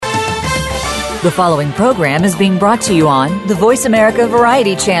The following program is being brought to you on the Voice America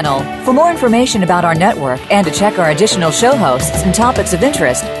Variety Channel. For more information about our network and to check our additional show hosts and topics of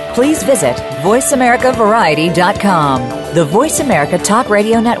interest, please visit voiceamericavariety.com. The Voice America Talk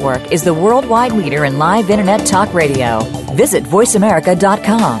Radio Network is the worldwide leader in live Internet talk radio. Visit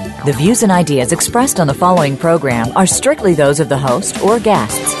voiceamerica.com. The views and ideas expressed on the following program are strictly those of the host or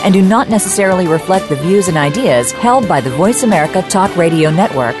guests and do not necessarily reflect the views and ideas held by the Voice America Talk Radio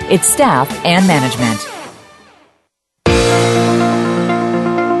Network, its staff, and management.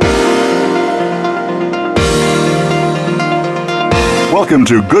 Welcome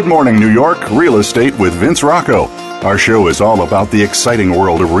to Good Morning New York Real Estate with Vince Rocco. Our show is all about the exciting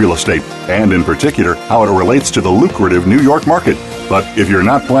world of real estate, and in particular, how it relates to the lucrative New York market. But if you're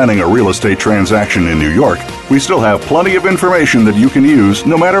not planning a real estate transaction in New York, we still have plenty of information that you can use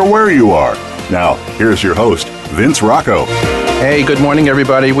no matter where you are. Now, here's your host, Vince Rocco. Hey, good morning,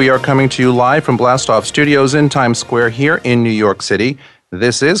 everybody. We are coming to you live from Blastoff Studios in Times Square here in New York City.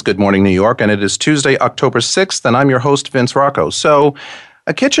 This is Good Morning New York, and it is Tuesday, October 6th, and I'm your host, Vince Rocco. So,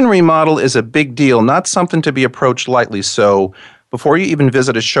 a kitchen remodel is a big deal, not something to be approached lightly. So, before you even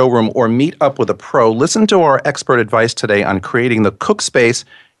visit a showroom or meet up with a pro, listen to our expert advice today on creating the cook space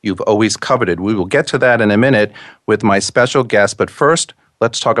you've always coveted. We will get to that in a minute with my special guest, but first,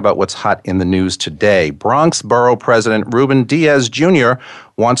 let's talk about what's hot in the news today. Bronx Borough President Ruben Diaz Jr.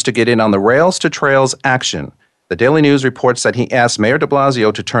 wants to get in on the Rails to Trails action. The Daily News reports that he asked Mayor de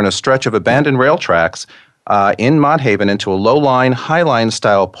Blasio to turn a stretch of abandoned rail tracks in Mott Haven into a low-line,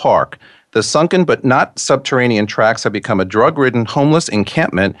 high-line-style park. The sunken but not subterranean tracks have become a drug-ridden, homeless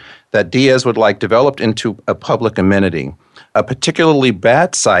encampment that Diaz would like developed into a public amenity. A particularly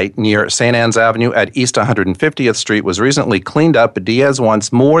bad site near St. Anne's Avenue at East 150th Street was recently cleaned up, but Diaz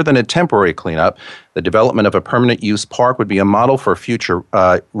wants more than a temporary cleanup. The development of a permanent use park would be a model for future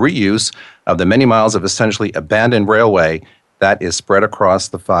reuse of the many miles of essentially abandoned railway that is spread across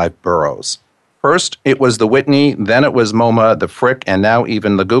the 5 boroughs. First, it was the Whitney, then it was MoMA, the Frick, and now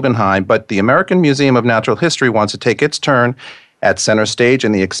even the Guggenheim, but the American Museum of Natural History wants to take its turn at center stage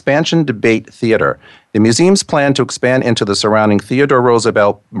in the Expansion Debate Theater. The museum's plan to expand into the surrounding Theodore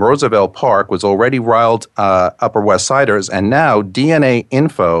Roosevelt Park was already riled Upper West Siders, and now DNA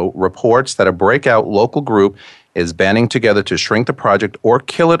Info reports that a breakout local group is banding together to shrink the project or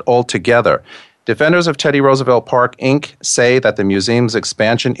kill it altogether. Defenders of Teddy Roosevelt Park, Inc. say that the museum's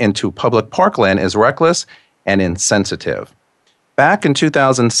expansion into public parkland is reckless and insensitive. Back in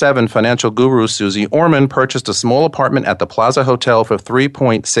 2007, financial guru Susie Orman purchased a small apartment at the Plaza Hotel for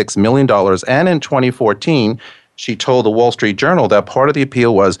 $3.6 million, and in 2014, she told the Wall Street Journal that part of the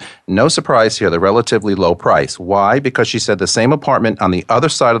appeal was, no surprise here, the relatively low price. Why? Because she said the same apartment on the other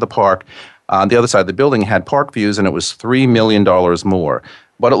side of the park, on the other side of the building, had park views, and it was $3 million more.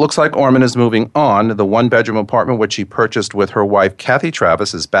 But it looks like Orman is moving on. The one-bedroom apartment, which she purchased with her wife, Kathy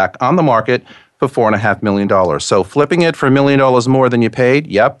Travis, is back on the market for $4.5 million. So flipping it for $1 million more than you paid?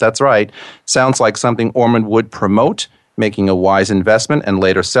 Yep, that's right. Sounds like something Orman would promote, making a wise investment and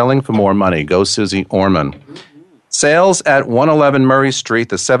later selling for more money. Go Susie Orman. Sales at 111 Murray Street,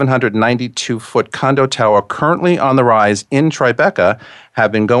 the 792-foot condo tower currently on the rise in Tribeca,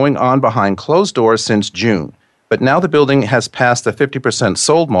 have been going on behind closed doors since June. But now the building has passed the 50%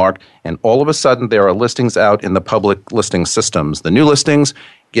 sold mark, and all of a sudden there are listings out in the public listing systems. The new listings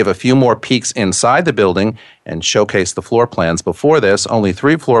give a few more peeks inside the building and showcase the floor plans. Before this, only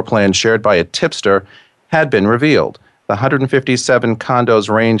 3 floor plans shared by a tipster had been revealed. The 157 condos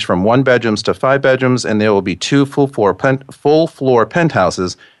range from 1 bedrooms to 5 bedrooms, and there will be 2 full floor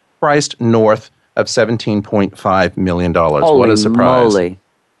penthouses priced north of $17.5 million. Holy what a surprise. Moly.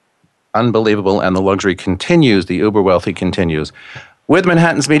 Unbelievable, and the luxury continues, the uber wealthy continues. With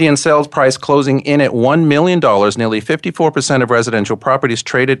Manhattan's median sales price closing in at $1 million, nearly 54% of residential properties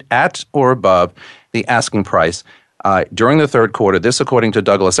traded at or above the asking price during the third quarter. This according to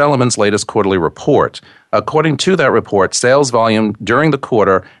Douglas Elliman's latest quarterly report. According to that report, sales volume during the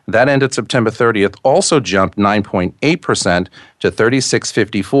quarter that ended September 30th also jumped 9.8% to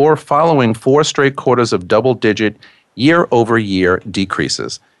 3654, following 4 straight quarters of double-digit year-over-year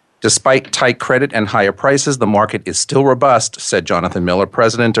decreases. Despite tight credit and higher prices, the market is still robust, said Jonathan Miller,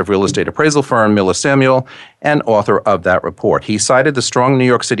 president of real estate appraisal firm Miller Samuel and author of that report. He cited the strong New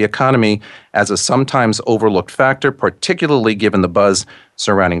York City economy as a sometimes overlooked factor, particularly given the buzz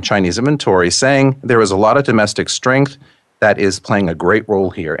surrounding Chinese inventory, saying there is a lot of domestic strength that is playing a great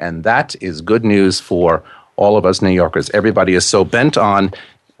role here. And that is good news for all of us New Yorkers. Everybody is so bent on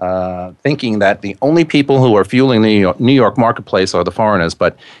thinking that the only people who are fueling the New York marketplace are the foreigners,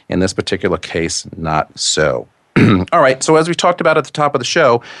 but in this particular case, not so. All right, so as we talked about at the top of the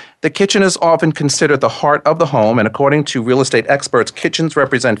show, the kitchen is often considered the heart of the home, and according to real estate experts, kitchens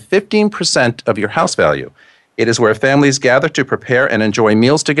represent 15% of your house value. It is where families gather to prepare and enjoy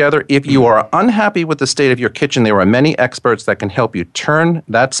meals together. If you are unhappy with the state of your kitchen, there are many experts that can help you turn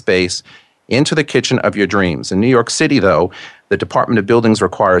that space into the kitchen of your dreams. In New York City, though, the Department of Buildings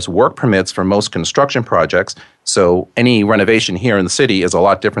requires work permits for most construction projects, so any renovation here in the city is a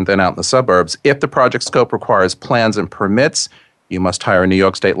lot different than out in the suburbs. If the project scope requires plans and permits, you must hire a New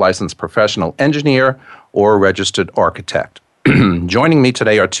York State licensed professional engineer or a registered architect. Joining me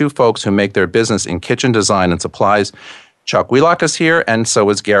today are two folks who make their business in kitchen design and supplies. Chuck Wheelock is here, and so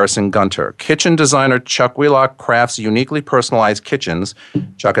is Garrison Gunter. Kitchen designer Chuck Wheelock crafts uniquely personalized kitchens.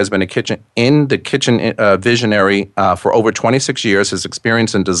 Chuck has been in the kitchen visionary for over 26 years. His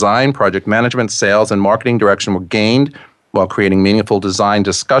experience in design, project management, sales, and marketing direction were gained while creating meaningful design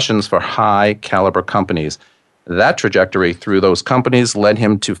discussions for high-caliber companies. That trajectory through those companies led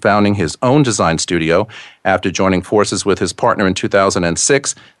him to founding his own design studio. After joining forces with his partner in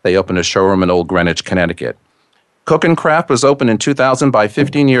 2006, they opened a showroom in Old Greenwich, Connecticut. Cook and Craft was opened in 2000 by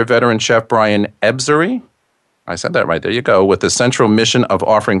 15-year veteran chef Brian Ebzery. I said that right. There you go. With the central mission of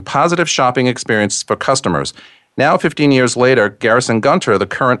offering positive shopping experiences for customers. Now, 15 years later, Garrison Gunter, the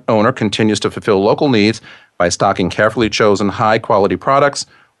current owner, continues to fulfill local needs by stocking carefully chosen high-quality products,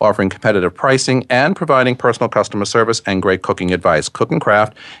 offering competitive pricing, and providing personal customer service and great cooking advice. Cook and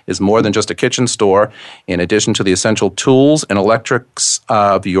Craft is more than just a kitchen store. In addition to the essential tools and electrics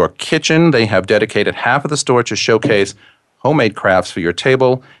of your kitchen, they have dedicated half of the store to showcase homemade crafts for your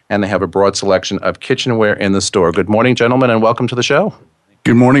table, and they have a broad selection of kitchenware in the store. Good morning, gentlemen, and welcome to the show.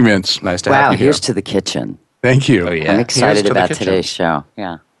 Good morning, Vince. Nice to have you here. Here's to the kitchen. Thank you. Oh, yeah. I'm excited about today's show.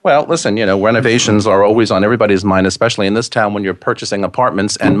 Yeah. Well, listen, renovations are always on everybody's mind, especially in this town when you're purchasing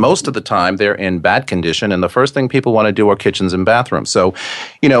apartments, and most of the time they're in bad condition, and the first thing people want to do are kitchens and bathrooms. So,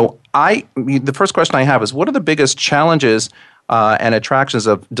 the first question I have is, what are the biggest challenges and attractions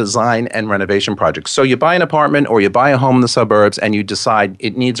of design and renovation projects? So you buy an apartment or you buy a home in the suburbs and you decide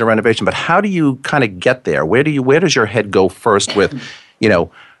it needs a renovation, but how do you kind of get there? Where does your head go first with,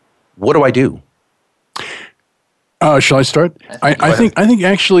 what do I do? Shall I start? I think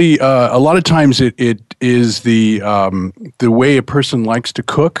actually a lot of times it is the way a person likes to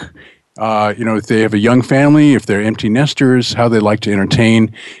cook. If they have a young family, if they're empty nesters, how they like to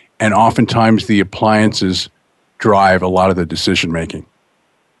entertain, and oftentimes the appliances drive a lot of the decision making.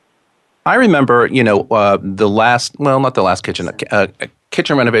 I remember, not the last kitchen, a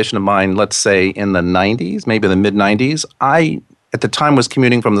kitchen renovation of mine. Let's say in the 90s, maybe the mid 90s. I at the time was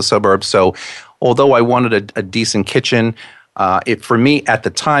commuting from the suburbs, so although I wanted a decent kitchen, for me at the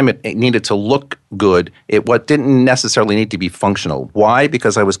time it needed to look good. What didn't necessarily need to be functional. Why?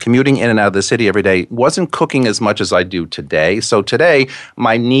 Because I was commuting in and out of the city every day. Wasn't cooking as much as I do today. So today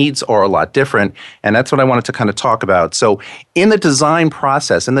my needs are a lot different, and that's what I wanted to kind of talk about. So in the design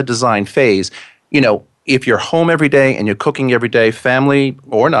process, in the design phase, if you're home every day and you're cooking every day, family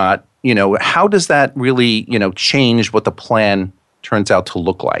or not, how does that really change what the plan turns out to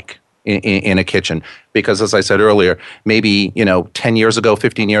look like in a kitchen? Because as I said earlier, maybe 10 years ago,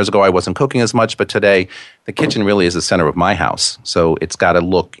 15 years ago, I wasn't cooking as much, but today the kitchen really is the center of my house. So it's got to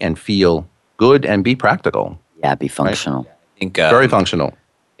look and feel good and be practical. Yeah, be functional. Right? I think very functional.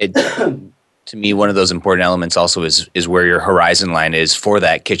 To me, one of those important elements also is where your horizon line is for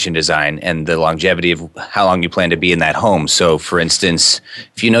that kitchen design and the longevity of how long you plan to be in that home. So, for instance,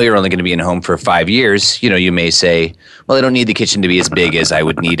 if you're only going to be in a home for 5 years, you may say, well, I don't need the kitchen to be as big as I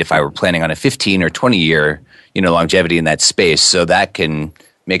would need if I were planning on a 15 or 20-year, longevity in that space. So that can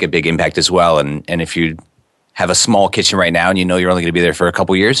make a big impact as well. And if you have a small kitchen right now and you're only going to be there for a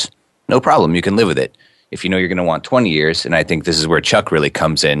couple years, no problem. You can live with it. If you're going to want 20 years, and I think this is where Chuck really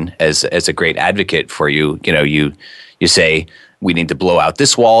comes in as a great advocate for you, you say, we need to blow out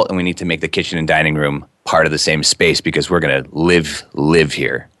this wall and we need to make the kitchen and dining room part of the same space because we're going to live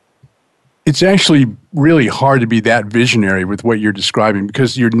here. It's actually really hard to be that visionary with what you're describing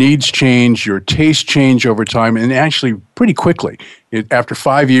because your needs change, your tastes change over time, and actually pretty quickly. After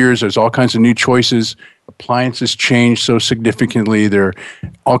 5 years, there's all kinds of new choices. Appliances change so significantly. There are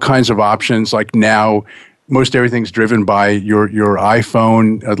all kinds of options. Like now, most everything's driven by your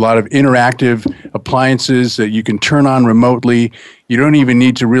iPhone. A lot of interactive appliances that you can turn on remotely. You don't even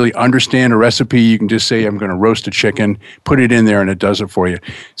need to really understand a recipe. You can just say, I'm going to roast a chicken, put it in there, and it does it for you.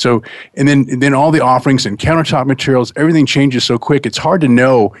 So, and then all the offerings and countertop materials, everything changes so quick. It's hard to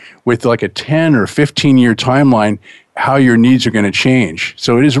know with like a 10 or 15-year timeline how your needs are going to change.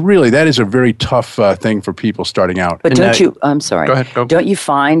 So that is a very tough thing for people starting out. But I'm sorry. Go ahead. Don't you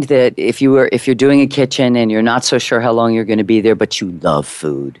find that if you're doing a kitchen and you're not so sure how long you're going to be there, but you love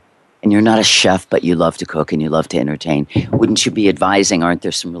food, and you're not a chef, but you love to cook and you love to entertain, wouldn't you be advising, aren't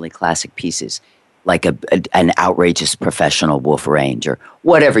there some really classic pieces, like an outrageous professional Wolf Range or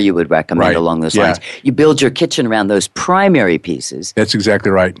whatever you would recommend along those lines? You build your kitchen around those primary pieces. That's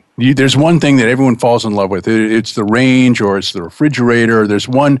exactly right. There's one thing that everyone falls in love with. It's the range or it's the refrigerator. There's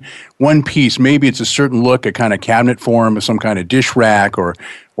one piece. Maybe it's a certain look, a kind of cabinet form, some kind of dish rack or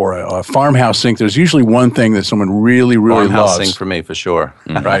a farmhouse sink. There's usually one thing that someone really, really farmhouse loves. Sink for me, for sure.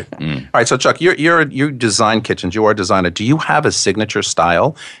 Right. All right, so Chuck, you design kitchens. You are a designer. Do you have a signature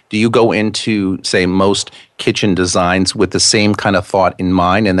style? Do you go into, say, most kitchen designs with the same kind of thought in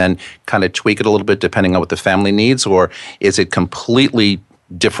mind and then kind of tweak it a little bit depending on what the family needs, or is it completely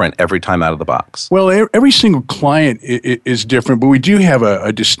different every time out of the box? Well, every single client is different, but we do have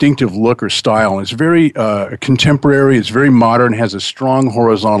a distinctive look or style. And it's very contemporary, it's very modern, has a strong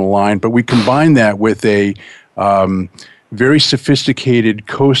horizontal line, but we combine that with a very sophisticated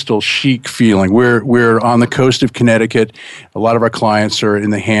coastal chic feeling. We're on the coast of Connecticut. A lot of our clients are in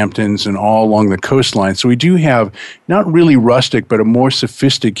the Hamptons and all along the coastline. So we do have not really rustic, but a more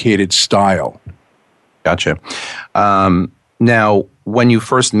sophisticated style. Gotcha. Now, when you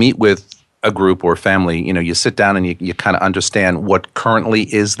first meet with a group or family, you sit down and you kind of understand what currently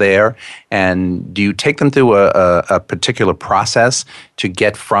is there. And do you take them through a particular process to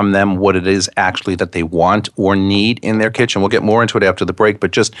get from them what it is actually that they want or need in their kitchen? We'll get more into it after the break, but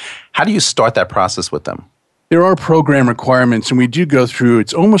just how do you start that process with them? There are program requirements, and we do go through,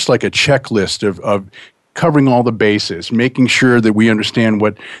 it's almost like a checklist of covering all the bases, making sure that we understand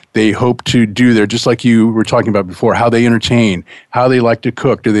what they hope to do there, just like you were talking about before, how they entertain, how they like to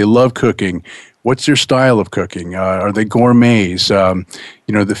cook, do they love cooking, what's their style of cooking, are they gourmets,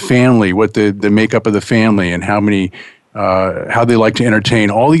 the family, what the makeup of the family, and how they like to entertain.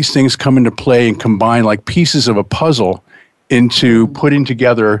 All these things come into play and combine like pieces of a puzzle into putting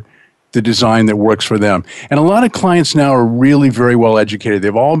together the design that works for them. And a lot of clients now are really very well educated.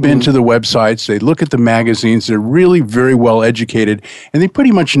 They've all been to the websites, they look at the magazines, they're really very well educated, and they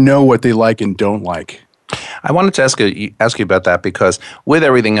pretty much know what they like and don't like. I wanted to ask you about that because with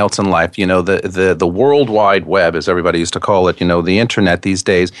everything else in life, the World Wide Web, as everybody used to call it, the internet these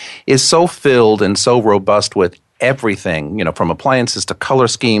days, is so filled and so robust with everything, from appliances to color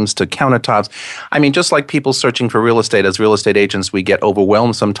schemes to countertops. I mean, just like people searching for real estate, as real estate agents, we get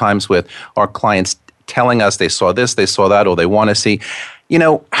overwhelmed sometimes with our clients telling us they saw this, they saw that, or they want to see.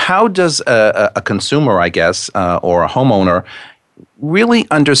 How does a consumer, I guess, or a homeowner really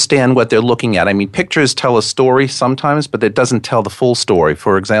understand what they're looking at? I mean, pictures tell a story sometimes, but it doesn't tell the full story.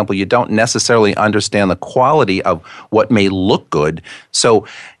 For example, you don't necessarily understand the quality of what may look good. So,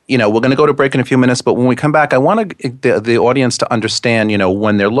 we're going to go to break in a few minutes, but when we come back, I want the audience to understand,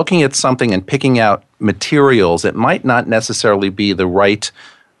 when they're looking at something and picking out materials, it might not necessarily be the right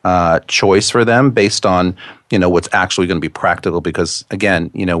choice for them based on, what's actually going to be practical. Because again,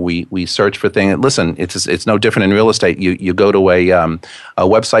 we search for things. Listen, it's no different in real estate. You go to a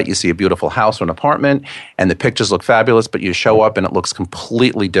website, you see a beautiful house or an apartment, and the pictures look fabulous, but you show up and it looks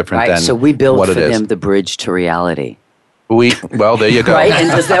completely different than what it is. So we build for them the bridge to reality. Well, there you go. Right, and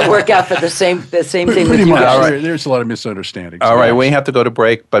does that work out for the same thing with Pretty you much. guys? Right. There's a lot of misunderstandings. All right, we have to go to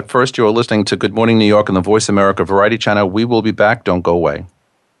break, but first you're listening to Good Morning New York on the Voice America Variety Channel. We will be back. Don't go away.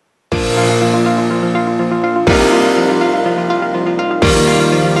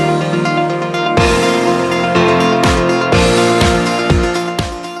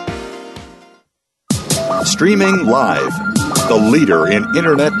 Streaming live, the leader in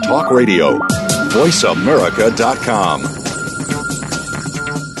Internet talk radio, VoiceAmerica.com.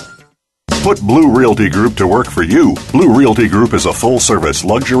 Put Blue Realty Group to work for you. Blue Realty Group is a full-service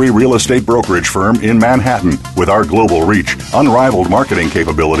luxury real estate brokerage firm in Manhattan. With our global reach, unrivaled marketing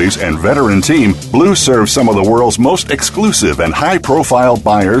capabilities, and veteran team, Blue serves some of the world's most exclusive and high-profile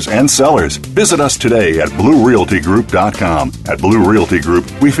buyers and sellers. Visit us today at BlueRealtyGroup.com. At Blue Realty Group,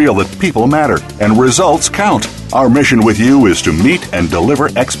 we feel that people matter and results count. Our mission with you is to meet and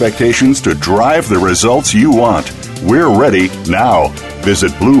deliver expectations to drive the results you want. We're ready now.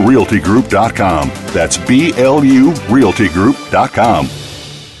 Visit BlueRealtyGroup.com. That's BLURealtyGroup.com.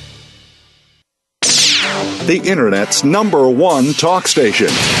 The Internet's #1 talk station.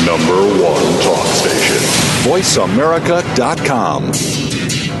 #1 talk station. voiceamerica.com.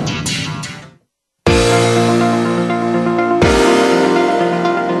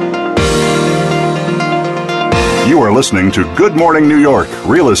 You are listening to Good Morning New York,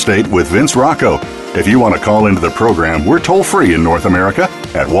 Real Estate with Vince Rocco. If you want to call into the program, we're toll-free in North America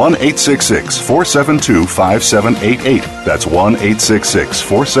at 1-866-472-5788. That's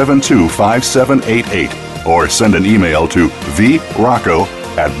 1-866-472-5788. Or send an email to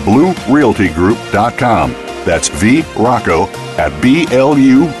vrocco@bluerealtygroup.com. That's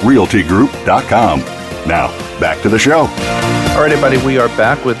vrocco@blurealtygroup.com. Now, back to the show. All right, everybody, we are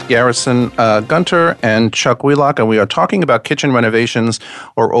back with Garrison Gunter and Chuck Wheelock, and we are talking about kitchen renovations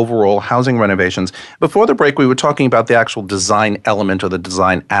or overall housing renovations. Before the break, we were talking about the actual design element or the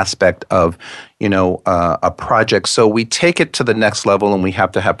design aspect of, a project. So we take it to the next level, and we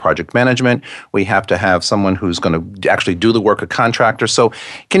have to have project management. We have to have someone who's going to actually do the work, a contractor. So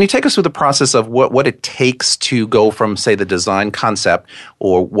can you take us through the process of what it takes to go from, say, the design concept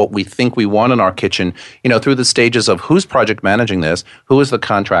or what we think we want in our kitchen, through the stages of who's project managing this, who is the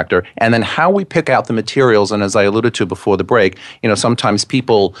contractor, and then how we pick out the materials. And as I alluded to before the break, sometimes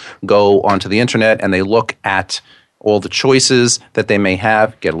people go onto the internet and they look at all the choices that they may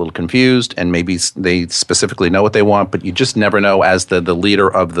have, get a little confused, and maybe they specifically know what they want, but you just never know as the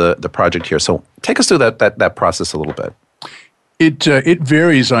leader of the project here. So take us through that process a little bit. It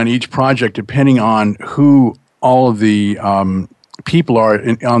varies on each project depending on who all of the people are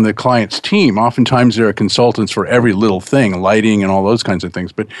on the client's team. Oftentimes there are consultants for every little thing, lighting and all those kinds of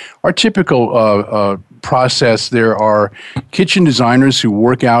things. But our typical process, there are kitchen designers who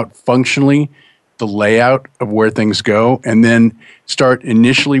work out functionally the layout of where things go, and then start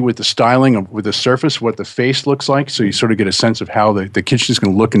initially with the styling with the surface, what the face looks like, so you sort of get a sense of how the kitchen is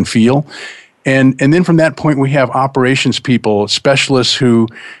going to look and feel. And then from that point, we have operations people, specialists who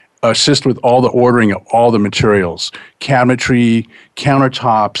assist with all the ordering of all the materials, cabinetry,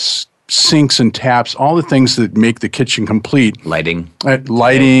 countertops, sinks and taps, all the things that make the kitchen complete. Lighting.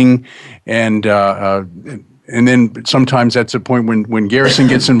 And then sometimes that's a point when Garrison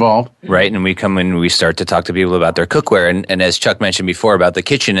gets involved. Right, and we come in and we start to talk to people about their cookware. And as Chuck mentioned before about the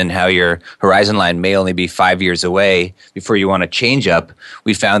kitchen and how your horizon line may only be 5 years away before you want to change up,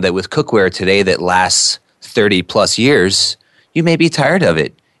 we found that with cookware today that lasts 30 plus years, you may be tired of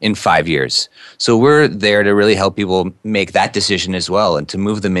it in 5 years. So we're there to really help people make that decision as well and to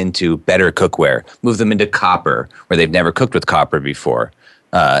move them into better cookware, move them into copper where they've never cooked with copper before.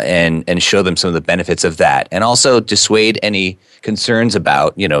 And show them some of the benefits of that. And also dissuade any concerns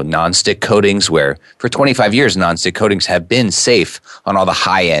about, nonstick coatings where for 25 years, nonstick coatings have been safe on all the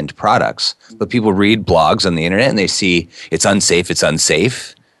high-end products. But people read blogs on the internet and they see it's unsafe.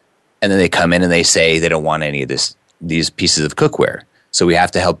 And then they come in and they say they don't want any of these pieces of cookware. So we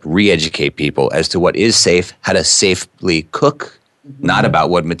have to help re-educate people as to what is safe, how to safely cook, not about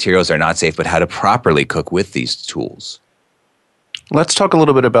what materials are not safe, but how to properly cook with these tools. Let's talk a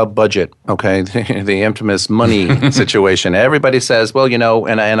little bit about budget, okay? The infamous money situation. Everybody says, well,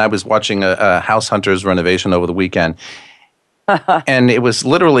 and I was watching a House Hunters renovation over the weekend, and it was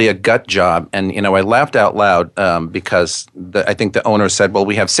literally a gut job. And, I laughed out loud because I think the owner said, well,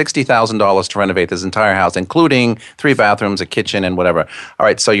 we have $60,000 to renovate this entire house, including 3 bathrooms, a kitchen, and whatever. All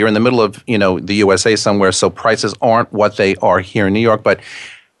right, so you're in the middle of, the USA somewhere, so prices aren't what they are here in New York, but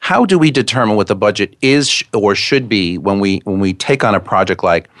how do we determine what the budget is or should be when we take on a project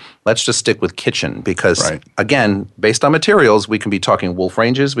like, let's just stick with kitchen? Because, again, based on materials, we can be talking Wolf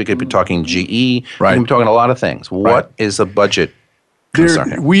Ranges, we could be talking GE, we can be talking a lot of things. What is a budget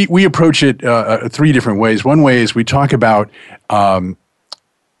concern? We approach it 3 different ways. One way is we talk about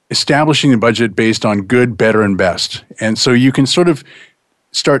establishing a budget based on good, better, and best. And so you can sort of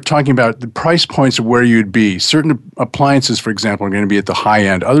start talking about the price points of where you'd be. Certain appliances, for example, are going to be at the high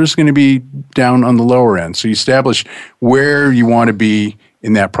end. Others are going to be down on the lower end. So you establish where you want to be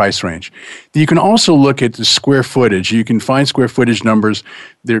in that price range. You can also look at the square footage. You can find square footage numbers.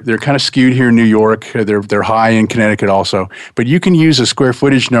 They're kind of skewed here in New York. They're high in Connecticut also. But you can use a square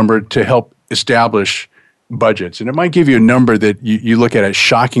footage number to help establish budgets. And it might give you a number that you look at as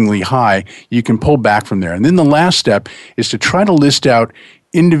shockingly high. You can pull back from there. And then the last step is to try to list out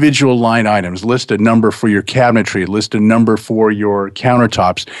individual line items, list a number for your cabinetry, list a number for your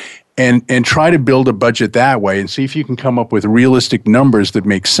countertops, and try to build a budget that way and see if you can come up with realistic numbers that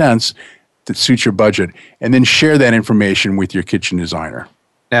make sense, that suit your budget, and then share that information with your kitchen designer.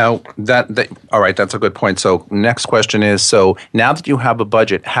 Now, all right, that's a good point. So next question is, so now that you have a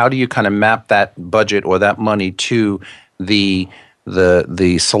budget, how do you kind of map that budget or that money to the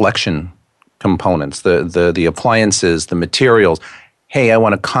selection components, the appliances, the materials? Hey, I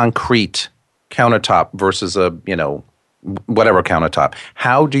want a concrete countertop versus a, whatever countertop.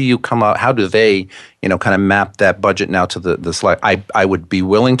 How do you come out? How do they, kind of map that budget now to the select? I would be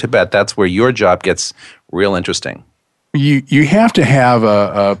willing to bet that's where your job gets real interesting. You have to have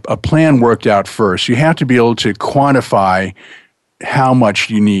a plan worked out first. You have to be able to quantify how much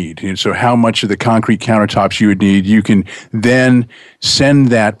you need. And so how much of the concrete countertops you would need. You can then send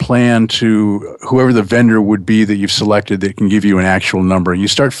that plan to whoever the vendor would be that you've selected that can give you an actual number. You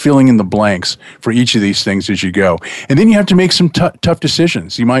start filling in the blanks for each of these things as you go. And then you have to make some tough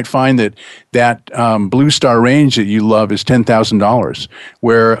decisions. You might find that Blue Star range that you love is $10,000,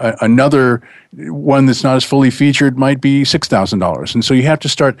 where another one that's not as fully featured might be $6,000. And so you have to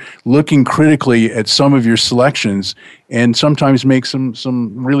start looking critically at some of your selections and sometimes make some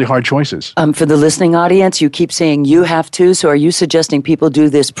really hard choices. For the listening audience, you keep saying you have to. So are you suggesting people do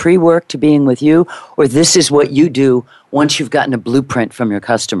this pre-work to being with you, or this is what you do once you've gotten a blueprint from your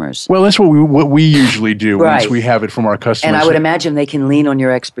customers? Well, that's what we usually do once we have it from our customers. And I would imagine they can lean on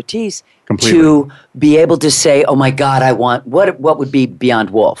your expertise completely to be able to say, oh my God, I want, what would be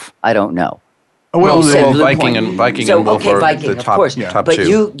Beyond Wolf? I don't know. Well, Viking and Wolf are Viking, the top, of course. top but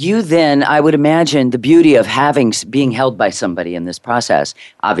two. you then, I would imagine the beauty of being held by somebody in this process,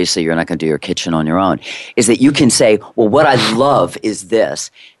 obviously you're not going to do your kitchen on your own, is that you can say, well, what I love is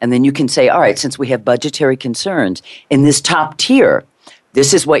this. And then you can say, all right, since we have budgetary concerns, in this top tier,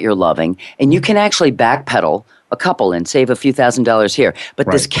 this is what you're loving. And you can actually backpedal a couple and save a few $1,000s here. But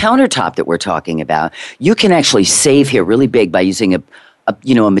this countertop that we're talking about, you can actually save here really big by using a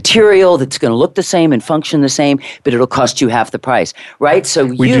material that's going to look the same and function the same, but it'll cost you half the price, right? So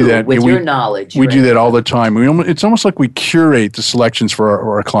your knowledge. We do that all the time. It's almost like we curate the selections for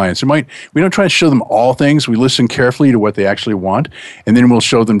our clients. We don't try to show them all things. We listen carefully to what they actually want, and then we'll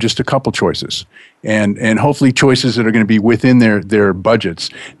show them just a couple choices. And hopefully choices that are going to be within their budgets,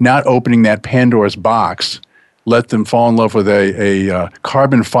 not opening that Pandora's box. Let them fall in love with a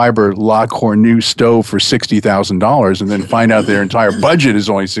carbon fiber La Cornue stove for $60,000 and then find out their entire budget is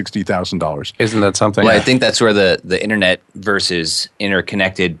only $60,000. Isn't that something? Well, I think that's where the internet versus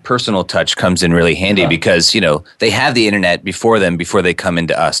interconnected personal touch comes in really handy because, they have the internet before they come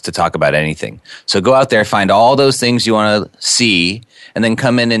into us to talk about anything. So go out there, find all those things you want to see, and then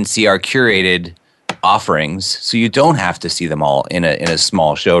come in and see our curated offerings so you don't have to see them all in a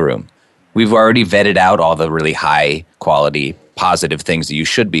small showroom. We've already vetted out all the really high quality, positive things that you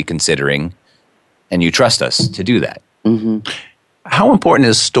should be considering, and you trust us to do that. Mm-hmm. How important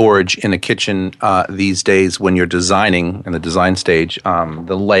is storage in a kitchen these days when you're designing in the design stage,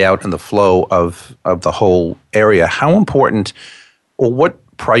 the layout and the flow of the whole area? How important, or what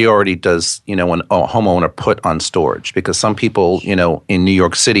priority does a homeowner put on storage? Because some people, in New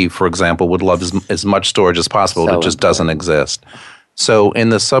York City, for example, would love as much storage as possible. It just doesn't exist. So in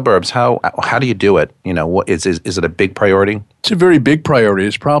the suburbs, how do you do it? What is it a big priority? It's a very big priority.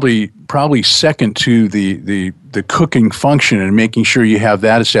 It's probably second to the cooking function and making sure you have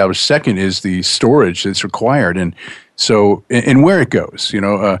that established. Second is the storage that's required, and so and where it goes.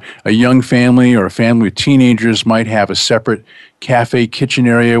 A young family or a family with teenagers might have a separate cafe kitchen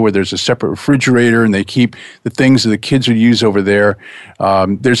area where there's a separate refrigerator and they keep the things that the kids would use over there.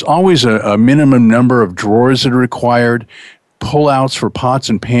 There's always a minimum number of drawers that are required. Pull-outs for pots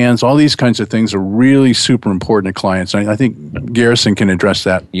and pans, all these kinds of things are really super important to clients. I think Garrison can address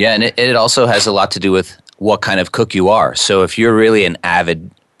that. Yeah, and it also has a lot to do with what kind of cook you are. So if you're really an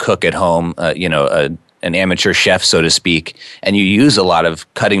avid cook at home, an amateur chef, so to speak, and you use a lot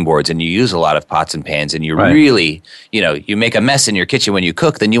of cutting boards and you use a lot of pots and pans and you really, you make a mess in your kitchen when you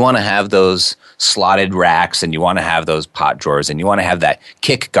cook, then you want to have those slotted racks and you want to have those pot drawers and you want to have that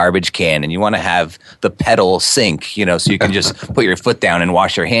kick garbage can and you want to have the pedal sink, so you can just put your foot down and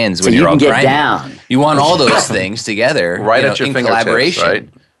wash your hands when you're all grinding. Down. You want all those things together right at your in fingertips, collaboration. right?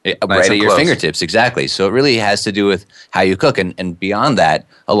 Right at your fingertips, exactly. So it really has to do with how you cook. And beyond that,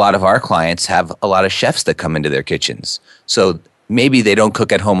 a lot of our clients have a lot of chefs that come into their kitchens. So maybe they don't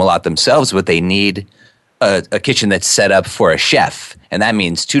cook at home a lot themselves, but they need a kitchen that's set up for a chef. And that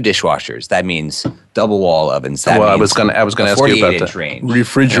means 2 dishwashers. That means double wall ovens. That means I was going to ask you about that. Range.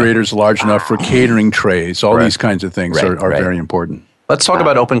 Refrigerators large enough for catering trays. All these kinds of things are very important. Let's talk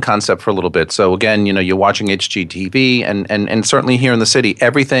about open concept for a little bit. So again, you're watching HGTV, and certainly here in the city,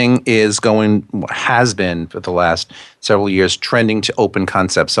 everything has been for the last several years trending to open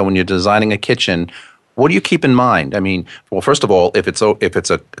concept. So when you're designing a kitchen, What do you keep in mind? I mean, well, first of all, if it's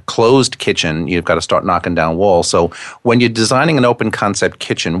a closed kitchen, you've got to start knocking down walls. So when you're designing an open concept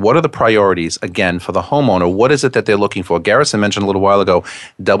kitchen, what are the priorities, again, for the homeowner? What is it that they're looking for? Garrison mentioned a little while ago,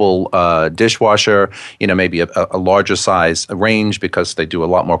 double dishwasher, maybe a larger size range because they do a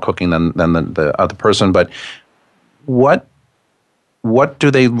lot more cooking than the other person. But what do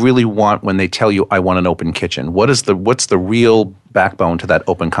they really want when they tell you, I want an open kitchen? What's the real backbone to that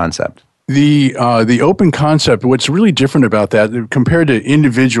open concept? The open concept, what's really different about that compared to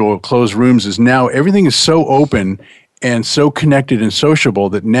individual closed rooms is now everything is so open and so connected and sociable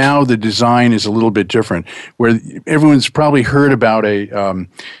that now the design is a little bit different. Where everyone's probably heard about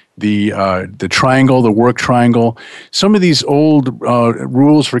the triangle, the work triangle. Some of these old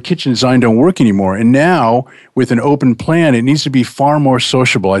rules for kitchen design don't work anymore. And now, with an open plan, it needs to be far more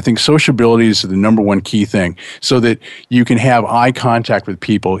sociable. I think sociability is the number one key thing, so that you can have eye contact with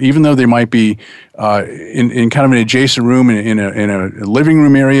people, even though they might be in kind of an adjacent room in a living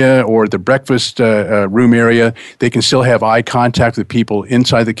room area or the breakfast room area. They can still have eye contact with people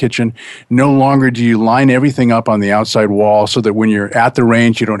inside the kitchen. No longer do you line everything up on the outside wall so that when you're at the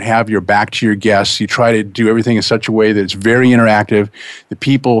range, you don't have your back to your guests. You try to do everything in such a way that it's very interactive. The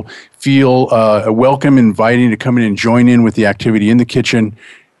people feel welcome, inviting to come in and join in with the activity in the kitchen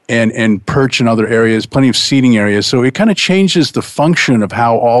and perch in other areas, plenty of seating areas. So it kind of changes the function of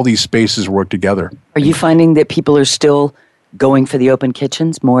how all these spaces work together. Are you finding that people are still going for the open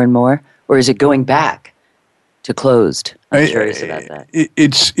kitchens more and more, or is it going back to closed? I'm curious about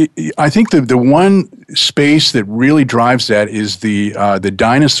that. I think the one space that really drives that is the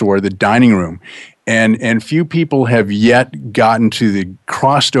dinosaur, the dining room. And few people have yet gotten to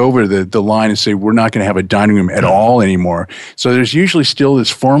crossed over the line and say, we're not going to have a dining room at all anymore. So there's usually still this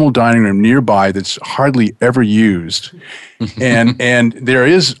formal dining room nearby that's hardly ever used. and there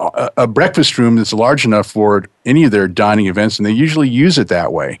is a breakfast room that's large enough for any of their dining events, and they usually use it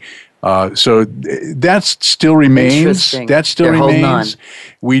that way. So that still remains. That still remains.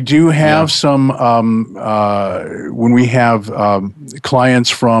 We do have some, when we have clients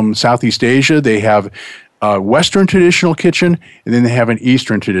from Southeast Asia, they have a Western traditional kitchen, and then they have an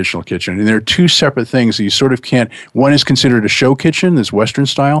Eastern traditional kitchen. And they're two separate things. You sort of can't, one is considered a show kitchen, this Western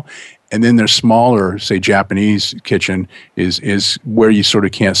style, and then their smaller, say, Japanese kitchen is where you sort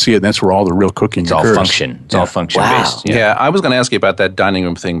of can't see it. That's where all the real cooking occurs. All function. It's all function-based. Yeah, I was going to ask you about that dining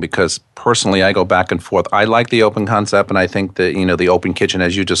room thing because personally I go back and forth. I like the open concept, and I think that, the open kitchen,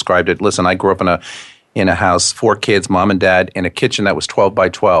 as you described it. Listen, I grew up in a house, 4 kids, mom and dad, in a kitchen that was 12 by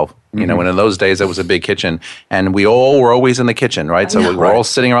 12. And in those days, it was a big kitchen. And we all were always in the kitchen, right? So we were all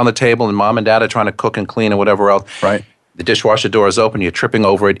sitting around the table, and mom and dad are trying to cook and clean and whatever else. Right. The dishwasher door is open, you're tripping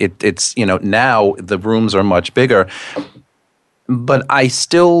over it. It's now the rooms are much bigger. But I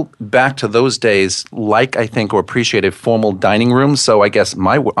still, back to those days, I think, or appreciated formal dining rooms. So I guess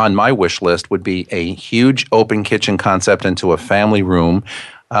on my wish list would be a huge open kitchen concept into a family room.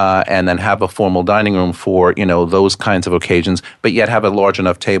 And then have a formal dining room for, those kinds of occasions, but yet have a large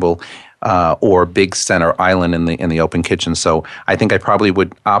enough table or big center island in the open kitchen. So I think I probably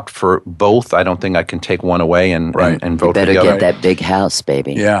would opt for both. I don't think I can take one away and vote for the other. You better get that big house,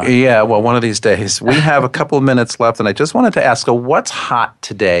 baby. Yeah. Yeah, well, one of these days. We have a couple of minutes left, and I just wanted to ask, what's hot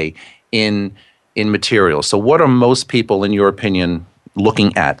today in materials? So what are most people, in your opinion,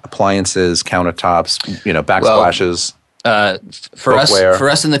 looking at? Appliances, countertops, backsplashes? For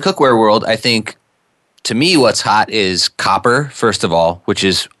us in the cookware world, I think, to me, what's hot is copper, first of all, which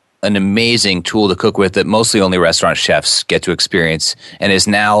is an amazing tool to cook with that mostly only restaurant chefs get to experience and is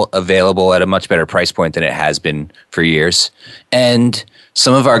now available at a much better price point than it has been for years. And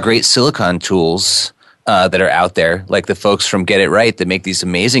some of our great silicone tools that are out there, like the folks from Get It Right that make these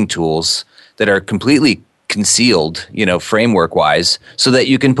amazing tools that are completely concealed, framework-wise, so that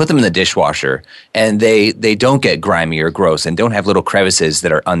you can put them in the dishwasher and they don't get grimy or gross and don't have little crevices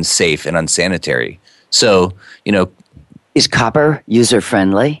that are unsafe and unsanitary. So, is copper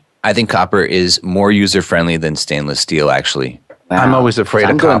user-friendly? I think copper is more user-friendly than stainless steel, actually. Wow. I'm always afraid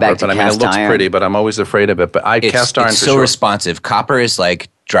of copper, but it looks iron. pretty, but I'm always afraid of it. But cast iron it's for so sure. responsive. Copper is like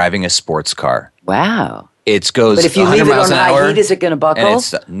driving a sports car. Wow. It goes 100 But if you leave it on high heat, is it going to buckle?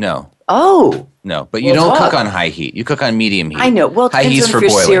 No. Oh. No, but you don't cook on high heat. You cook on medium heat. I know. Well, it high depends heat's on for if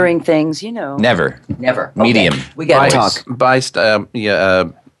you're boiling. searing things, Never. Okay. Medium. We got to talk.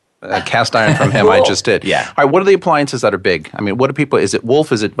 Cast iron from him. I just did. Yeah. All right. What are the appliances that are big? I mean, what do people? Is it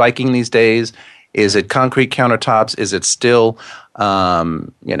Wolf? Is it Viking these days? Is it concrete countertops? Is it still, what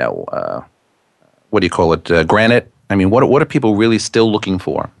do you call it? Granite? I mean, what are people really still looking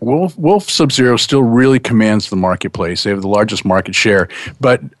for? Wolf Sub-Zero still really commands the marketplace. They have the largest market share.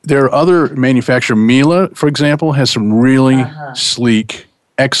 But there are other manufacturers. Miele, for example, has some really sleek,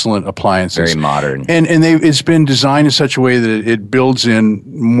 excellent appliances. Very modern. And it's been designed in such a way that it builds in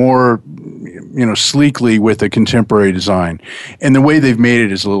more, sleekly with a contemporary design. And the way they've made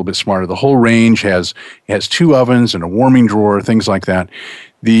it is a little bit smarter. The whole range has 2 ovens and a warming drawer, things like that.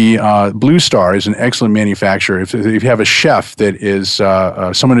 The Blue Star is an excellent manufacturer. If you have a chef that is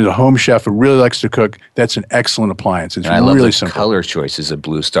someone who's a home chef who really likes to cook, that's an excellent appliance. It's And I love really the simple. color choices of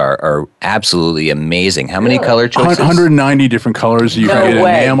Blue Star are absolutely amazing. How many color choices? 190 different colors. You can No get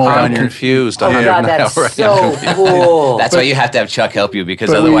way. enamel I'm on your... confused. Oh my God, that's so cool. That's why you have to have Chuck help you,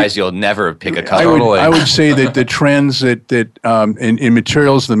 because but otherwise you'll never pick a color. I would say that the trends that in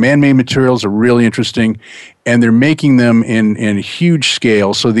materials, the man-made materials are really interesting, and they're making them in huge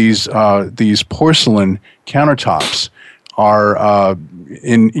scale. So these porcelain countertops are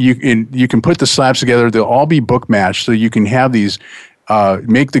you can put the slabs together. They'll all be book matched, so you can have these.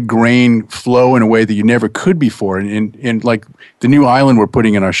 Make the grain flow in a way that you never could before. And like the new island we're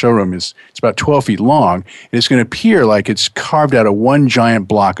putting in our showroom it's about 12 feet long. And it's going to appear like it's carved out of one giant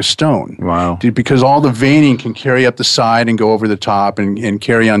block of stone. Wow. Because all the veining can carry up the side and go over the top and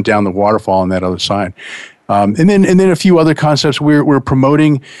carry on down the waterfall on that other side. And then a few other concepts. We're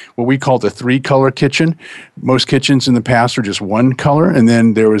promoting what we call the 3-color kitchen. Most kitchens in the past are just 1 color, and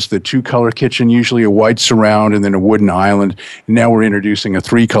then there was the 2-color kitchen, usually a white surround and then a wooden island. And now we're introducing a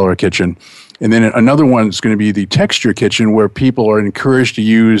 3-color kitchen. And then another one is going to be the texture kitchen, where people are encouraged to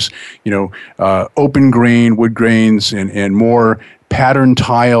use, open grain, wood grains, and more patterned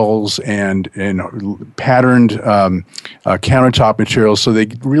tiles and patterned countertop materials, so they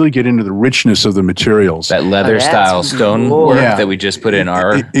really get into the richness of the materials. That leather-style stone work that we just put in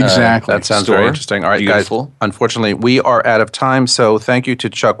our exactly. That sounds store. very interesting. All right, Beautiful. guys, unfortunately, we are out of time, so thank you to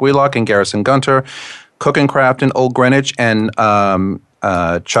Chuck Wheelock and Garrison Gunter, Cook and Craft in Old Greenwich, and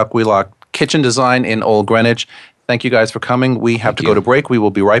Chuck Wheelock Kitchen Design in Old Greenwich. Thank you guys for coming. We have to go to break. We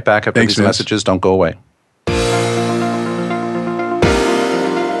will be right back after these messages. Don't go away.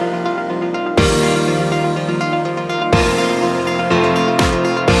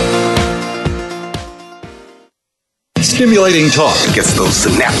 Stimulating talk Gets those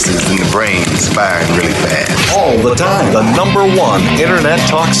synapses in the brain firing really fast. all the time. The #1 internet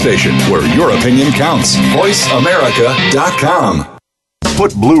talk station where your opinion counts. VoiceAmerica.com.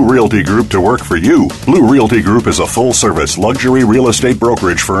 Put Blue Realty Group to work for you. Blue Realty Group is a full-service luxury real estate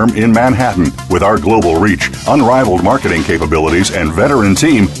brokerage firm in Manhattan. With our global reach, unrivaled marketing capabilities, and veteran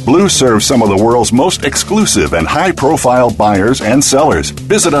team, Blue serves some of the world's most exclusive and high-profile buyers and sellers.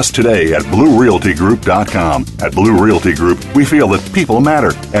 Visit us today at BlueRealtyGroup.com. At Blue Realty Group, we feel that people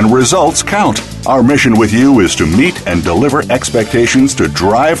matter and results count. Our mission with you is to meet and deliver expectations to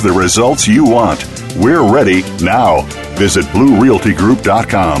drive the results you want. We're ready now. Visit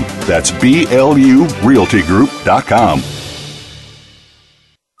BlueRealtyGroup.com. That's BLURealtyGroup.com.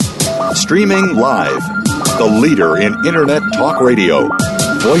 Streaming live. The leader in Internet talk radio.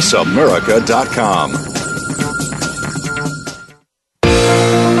 VoiceAmerica.com.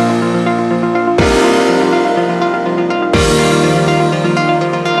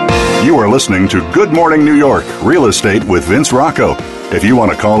 You are listening to Good Morning New York, Real Estate with Vince Rocco. If you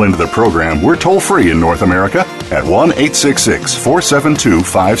want to call into the program, we're toll-free in North America at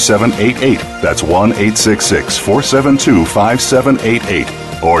 1-866-472-5788. That's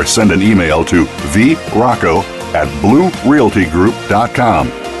 1-866-472-5788. Or send an email to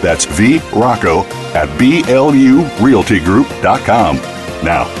vrocco@bluerealtygroup.com. That's vrocco@blurealtygroup.com.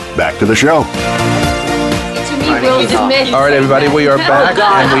 Now, back to the show. All right, everybody, we are back,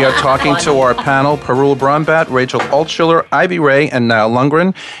 and we are talking to our panel, Parul Brombat, Rachel Altschuler, Ivy Ray, and Niall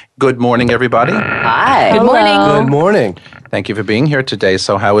Lundgren. Good morning, everybody. Hi. Good morning. Good morning. Thank you for being here today.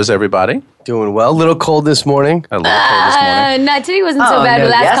 So how is everybody? Doing well. A little cold this morning. A little cold this morning. No, today wasn't so bad. The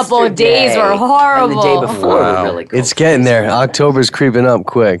last couple of days were horrible. And the day before were really cool. It's getting there. October's creeping up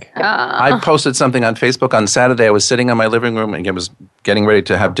quick. I posted something on Facebook on Saturday. I was sitting in my living room and I was getting ready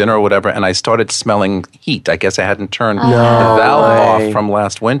to have dinner or whatever, and I started smelling heat. I guess I hadn't turned the valve off from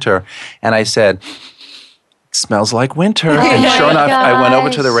last winter. And I said, it smells like winter. And sure enough, I went over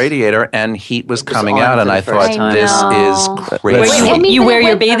to the radiator and heat was coming out, and I thought, this is crazy. You wear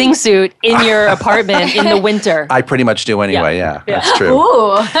your bathing suit in your apartment in the winter. I pretty much do anyway, yeah. That's true.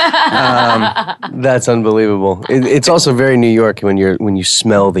 Ooh. That's unbelievable. It's also very New York when you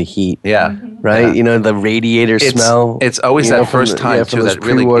smell the heat. Yeah. Right? Yeah. You know, the radiator smell. It's always that first time, too, that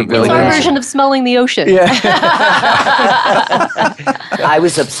really It's our version of smelling the ocean. Yeah. I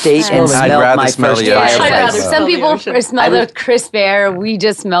was upstate and I'd smelled rather my smell first the ocean. I'd fireplace. rather some people smell the crisp air. We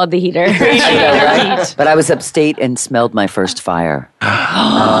just smelled the heater. But I was upstate and smelled my first fire.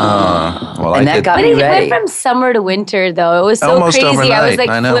 Well, and that got But me it ready. went from summer to winter, though. It was so Almost crazy. I overnight, was like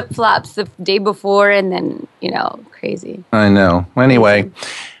I know. flip-flops the day before and then, crazy. I know. Anyway,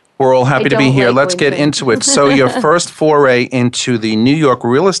 we're all happy I to be don't here. like Let's get winter. into it. So, your first foray into the New York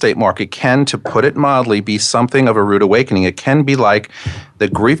real estate market can, to put it mildly, be something of a rude awakening. It can be like the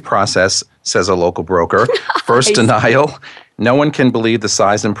grief process, says a local broker. First denial. No one can believe the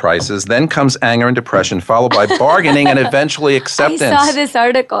size and prices. Then comes anger and depression, followed by bargaining and eventually acceptance. I saw this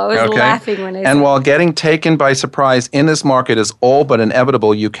article. I was laughing when I saw And it. while getting taken by surprise in this market is all but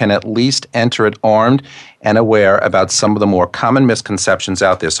inevitable, you can at least enter it armed and aware about some of the more common misconceptions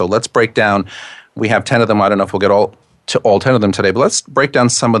out there. So let's break down. We have 10 of them. I don't know if we'll get to all 10 of them today, but let's break down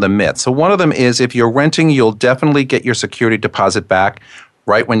some of the myths. So one of them is if you're renting, you'll definitely get your security deposit back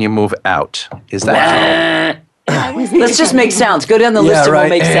right when you move out. Is that true? Let's just make sounds. Go down the list and we'll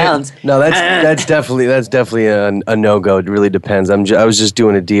make sounds. No, that's definitely a no-go. It really depends. I was just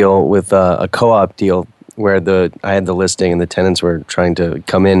doing a deal with a co-op deal where I had the listing and the tenants were trying to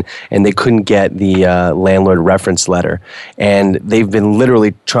come in and they couldn't get the landlord reference letter. And they've been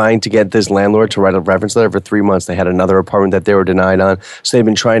literally trying to get this landlord to write a reference letter for 3 months. They had another apartment that they were denied on. So they've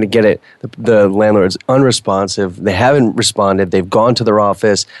been trying to get it. The landlord's unresponsive. They haven't responded. They've gone to their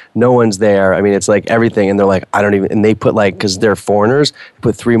office. No one's there. I mean, it's like everything. And they're like, and they put because they're foreigners, they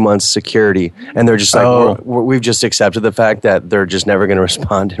put 3 months security. And they're just like, we've just accepted the fact that they're just never going to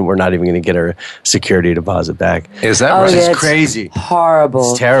respond and we're not even going to get our security deposit back. Is that right? It's crazy.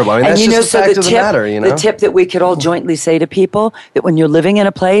 Horrible. It's terrible. I mean, that's just the fact of the matter, The tip that we could all jointly say to people, that when you're living in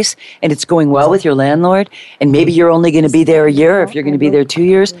a place and it's going well with your landlord, and maybe you're only going to be there a year, or if you're going to be there 2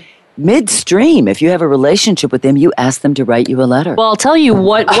 years, midstream, if you have a relationship with them, you ask them to write you a letter. Well, I'll tell you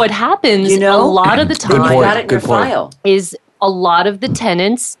what happens a lot of the Then time you've got it in your file. is a lot of the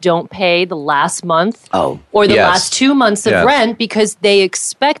tenants don't pay the last month or the Yes. last 2 months of Yes. rent because they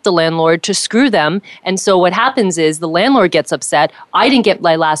expect the landlord to screw them. And so what happens is the landlord gets upset. I didn't get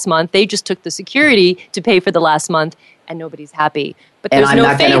my last month. They just took the security to pay for the last month and nobody's happy. But And there's I'm no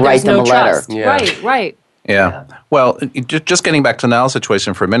not faith, gonna write there's no them a letter. trust. Yeah. Right. Yeah. Well, just getting back to Niall's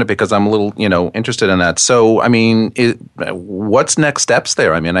situation for a minute, because I'm a little, interested in that. So, I mean, what's next steps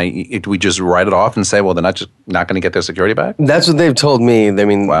there? I mean, do we just write it off and say, well, they're not going to get their security back? That's what they've told me. I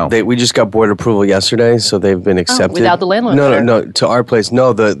mean, we just got board approval yesterday, so they've been accepted. without the landlord No, letter. no, to our place.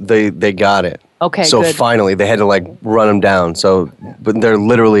 No, they got it. Okay, So good. finally, they had to run them down. So, but they're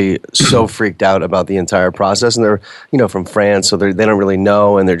literally so freaked out about the entire process, and they're from France, so they don't really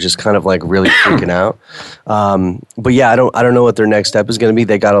know, and they're just kind of really freaking out. But yeah, I don't know what their next step is going to be.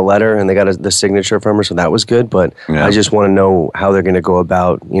 They got a letter and they got the signature from her, so that was good. But I just want to know how they're going to go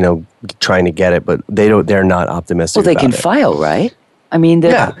about trying to get it. But they're not optimistic. Well, they about can it. file, right? I mean,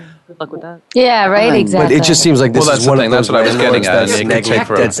 Yeah. Good luck with that. Yeah, right, exactly. But it just seems like this Well, that's is the one thing. of those That's what I was getting landlords at, and that's it could take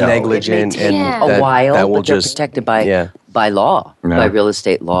forever. that's negligent It may and take that, a while, that will but they're just protected by law, by real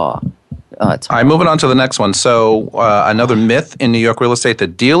estate law. Oh, it's All right, moving on to the next one. So, another myth in New York real estate: the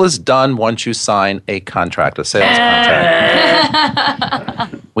deal is done once you sign a contract, a sales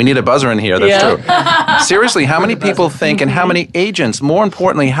contract. We need a buzzer in here. That's true. Seriously, how many people think, and how many agents? More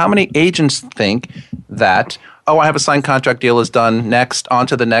importantly, how many agents think that? Oh, I have a signed contract. Deal is done. Next, on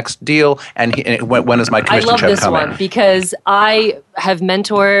to the next deal. And when is my I commission love check this coming? one because I have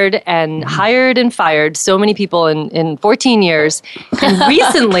mentored and hired and fired so many people in 14 years. And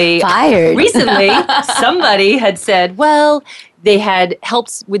recently, somebody had said, well, they had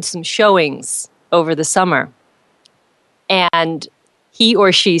helped with some showings over the summer. And he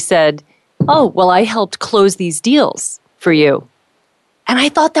or she said, oh, well, I helped close these deals for you. And I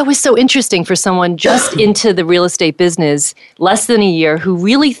thought that was so interesting for someone just into the real estate business, less than a year, who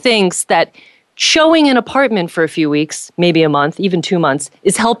really thinks that showing an apartment for a few weeks, maybe a month, even 2 months,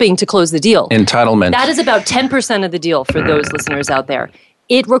 is helping to close the deal. Entitlement. That is about 10% of the deal for those listeners out there.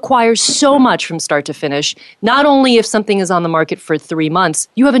 It requires so much from start to finish. Not only if something is on the market for 3 months,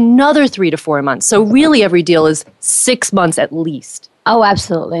 you have another 3 to 4 months. So really every deal is 6 months at least. Oh,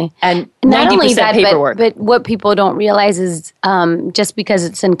 absolutely. And not 90% only that, paperwork. but what people don't realize is just because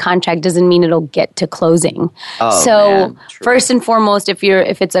it's in contract doesn't mean it'll get to closing. So first and foremost, if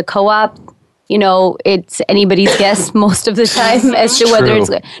it's a co-op, it's anybody's guess most of the time as to whether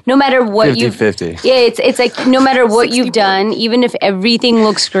it's no matter what 50-50. Yeah, it's like no matter what you've done, even if everything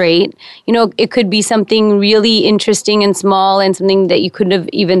looks great, it could be something really interesting and small and something that you couldn't have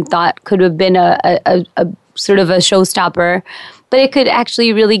even thought could have been a sort of a showstopper. but it could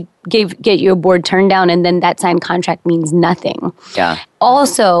actually really get you a board turned down, and then that signed contract means nothing. Yeah.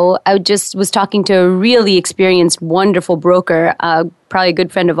 Also, I just was talking to a really experienced, wonderful broker, probably a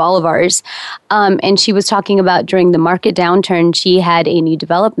good friend of all of ours, and she was talking about during the market downturn, she had a new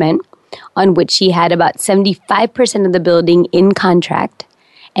development on which she had about 75% of the building in contract,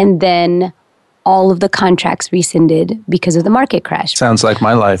 and then all of the contracts rescinded because of the market crash. Sounds like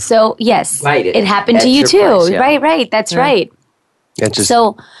my life. So, yes, Right. it happened to you too. Price, yeah. Right. That's right.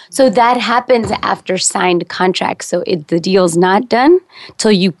 So that happens after signed contracts. So the deal's not done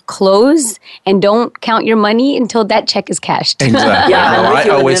till you close, and don't count your money until that check is cashed. Exactly. Yeah, I'm with I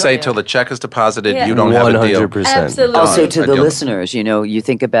you. always say till the check is deposited, Yeah. you don't have a deal. 100%. Absolutely. Also, to a the deal. listeners, you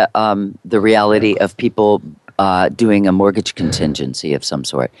think about the reality of people doing a mortgage contingency of some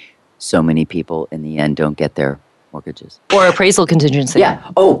sort. So many people, in the end, don't get their mortgages. Or appraisal contingency. Yeah.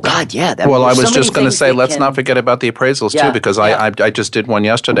 Oh, God, yeah. Well, I there's was so just many going to things say, they let's can- not forget about the appraisals Yeah, too, because yeah. I just did one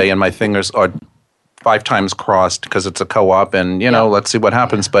yesterday, and my fingers are 5 times crossed because it's a co-op, and let's see what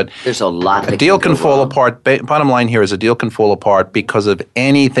happens. But There's a lot. a that deal go can fall wrong. apart. Bottom line here is a deal can fall apart because of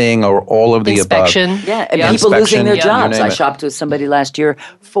anything or all of the Inspection. Yeah, and Yeah. people losing their Inspection, you jobs. name I it. shopped with somebody last year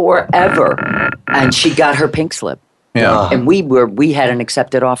forever, and she got her pink slip. Yeah. And we had an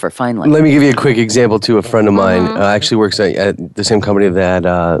accepted offer finally. Let me give you a quick example too. A friend of mine actually works at the same company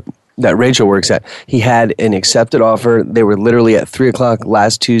that Rachel works at. He had an accepted offer. They were literally at 3:00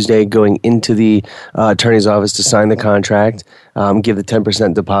 last Tuesday going into the attorney's office to sign the contract, give the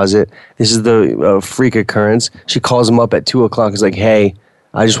 10% deposit. This is the freak occurrence. She calls him up at 2:00. He's like, "Hey,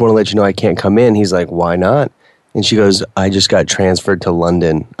 I just want to let you know I can't come in." He's like, "Why not?" And she goes, "I just got transferred to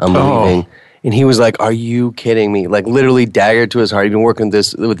London. I'm leaving." And he was like, "Are you kidding me?" Like literally dagger to his heart. He'd been working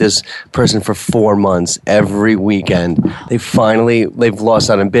with this person for 4 months every weekend. They've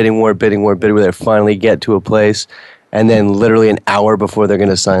lost out on bidding war. They finally get to a place. And then literally an hour before they're going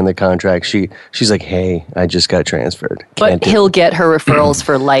to sign the contract, she's like, "Hey, I just got transferred." But he'll get her referrals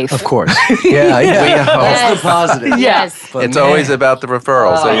for life. Of course. Yeah. That's the positive. Yes. But It's always about the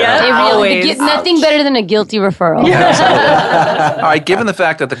referrals. So, Yeah. It really, Always. nothing better than a guilty referral. All right, given the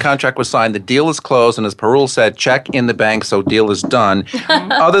fact that the contract was signed, the deal is closed, and as Parul said, check in the bank, so deal is done.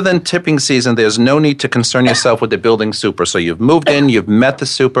 Other than tipping season, there's no need to concern yourself with the building super. So you've moved in, you've met the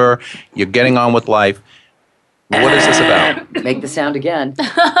super, you're getting on with life. What is this about? Make the sound again.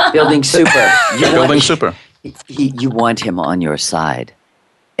 Building super. Building super. You want him on your side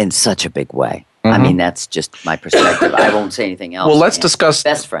in such a big way. I mean, that's just my perspective. I won't say anything else. Well, let's man. discuss.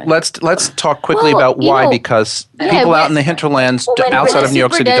 Best friend. Let's talk quickly Well, about you why, know, because yeah, people out in the when- hinterlands When outside the of New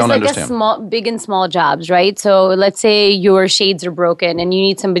York super City does don't like understand. big and small jobs, right? So let's say your shades are broken and you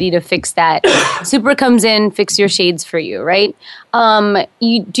need somebody to fix that. Super comes in, fix your shades for you, right?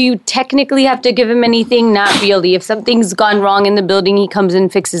 Do you technically have to give him anything? Not really. If something's gone wrong in the building, he comes in,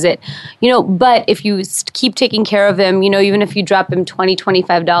 fixes it. But if you keep taking care of him, even if you drop him $20,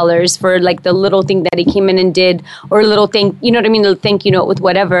 $25 for like the little thing that he came in and did, or a little thing, you know what I mean, little thank you note with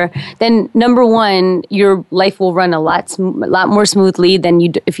whatever, then number one, your life will run a lot more smoothly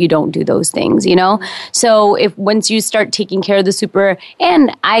than if you don't do those things, So if once you start taking care of the super,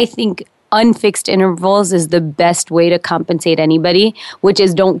 and I think unfixed intervals is the best way to compensate anybody, which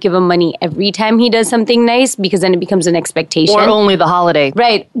is don't give him money every time he does something nice, because then it becomes an expectation. Or only the holiday.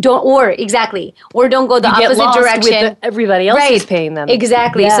 Right. Don't go the You get opposite lost direction. with everybody else is paying them.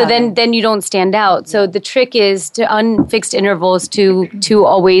 Exactly. Yeah. So then you don't stand out. So the trick is to unfixed intervals to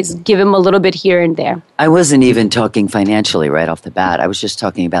always give him a little bit here and there. I wasn't even talking financially right off the bat. I was just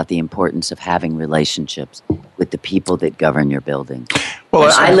talking about the importance of having relationships with the people that govern your building. Well,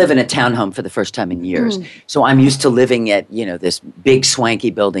 I live in a townhome for the first time in years. So I'm used to living at, this big swanky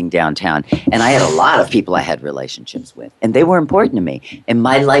building downtown. And I had a lot of people I had relationships with. And they were important to me. And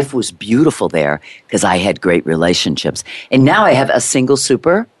my life was beautiful there because I had great relationships. And now I have a single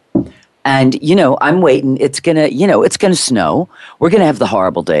super. And, I'm waiting. It's going to snow. We're going to have the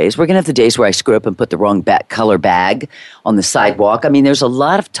horrible days. We're going to have the days where I screw up and put the wrong color bag on the sidewalk. I mean, there's a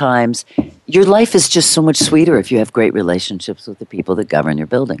lot of times your life is just so much sweeter if you have great relationships with the people that govern your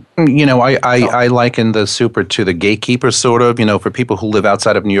building. I liken the super to the gatekeeper, sort of, for people who live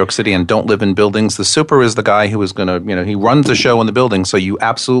outside of New York City and don't live in buildings. The super is the guy who is going to, he runs the show in the building. So you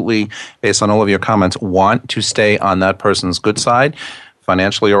absolutely, based on all of your comments, want to stay on that person's good side,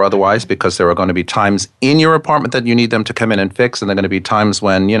 financially or otherwise, because there are going to be times in your apartment that you need them to come in and fix, and there are going to be times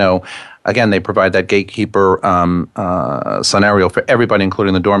when, again, they provide that gatekeeper scenario for everybody,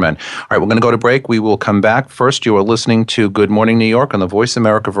 including the doorman. All right, we're going to go to break. We will come back. First, you are listening to Good Morning New York on the Voice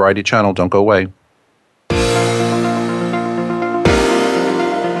America Variety Channel. Don't go away.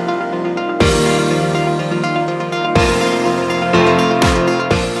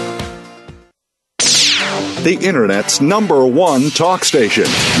 the Internet's #1 talk station.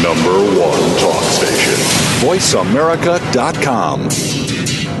 #1 talk station. VoiceAmerica.com.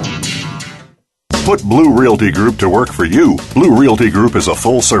 Put Blue Realty Group to work for you. Blue Realty Group is a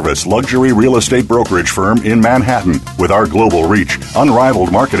full-service luxury real estate brokerage firm in Manhattan. With our global reach,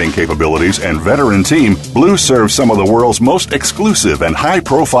 unrivaled marketing capabilities, and veteran team, Blue serves some of the world's most exclusive and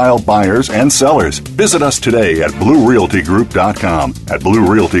high-profile buyers and sellers. Visit us today at BlueRealtyGroup.com. At Blue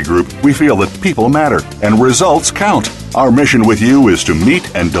Realty Group, we feel that people matter and results count. Our mission with you is to meet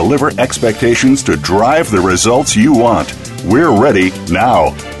and deliver expectations to drive the results you want. We're ready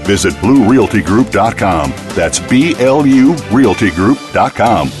now. Visit BlueRealtyGroup.com. That's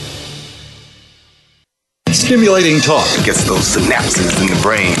BLURealtyGroup.com. Stimulating talk Gets those synapses in the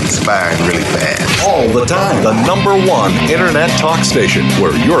brain firing really fast. all the time. The #1 Internet talk station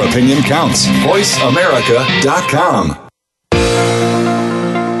where your opinion counts. VoiceAmerica.com.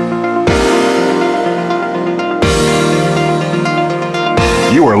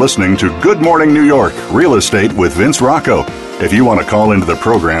 You are listening to Good Morning New York, Real Estate with Vince Rocco. If you want to call into the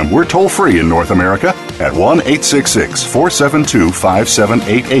program, we're toll-free in North America at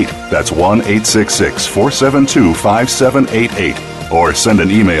 1-866-472-5788. That's 1-866-472-5788. Or send an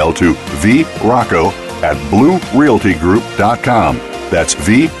email to vrocco@bluerealtygroup.com. That's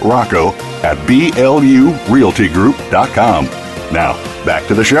vrocco@blurealtygroup.com. Now, back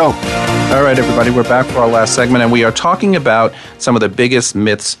to the show. All right, everybody, we're back for our last segment, and we are talking about some of the biggest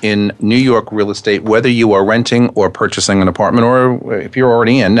myths in New York real estate, whether you are renting or purchasing an apartment, or if you're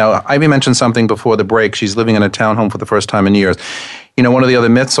already in. Now, Ivy mentioned something before the break. She's living in a townhome for the first time in years. You know, one of the other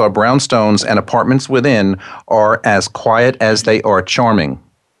myths are brownstones and apartments within are as quiet as they are charming.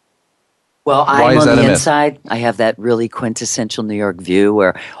 Well, Why I'm is on that a the myth? inside. I have that really quintessential New York view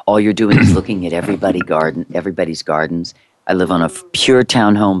where all you're doing is looking at everybody's gardens. I live on a pure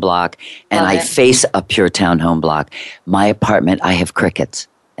townhome block, and I face a pure townhome block. My apartment, I have crickets,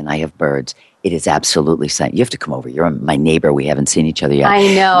 and I have birds. It is absolutely silent. You have to come over. You're my neighbor. We haven't seen each other yet. I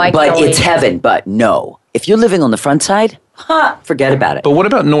know. But it's heaven. But no. If you're living on the front side, forget about it. But what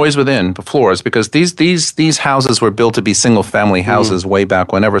about noise within the floors? Because these houses were built to be single-family houses way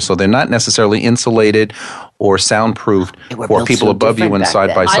back whenever, so they're not necessarily insulated or soundproofed were for built people so above you different and back side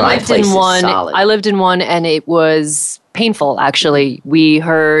then. by I side. lived place in is one. solid. I lived in one, and it was painful. Actually, we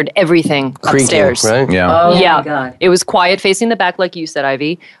heard everything Creaking, upstairs. right? Yeah. Oh, Yeah, my God. it was quiet facing the back, like you said,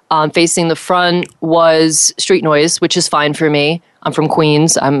 Ivy. Facing the front was street noise, which is fine for me. I'm from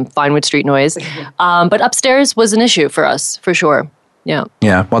Queens. I'm fine with street noise. But upstairs was an issue for us, for sure. Yeah.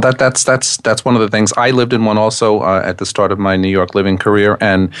 Yeah, well, that's one of the things. I lived in one also at the start of my New York living career,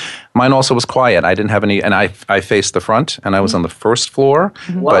 and mine also was quiet. I didn't have any, and I faced the front, and I was on the first floor,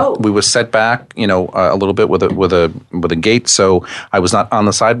 but we were set back, a little bit with a gate, so I was not on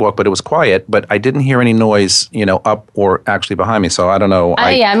the sidewalk, but it was quiet. But I didn't hear any noise, up or actually behind me. So I don't know.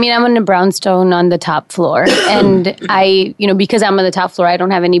 I'm on a brownstone on the top floor, and because I'm on the top floor, I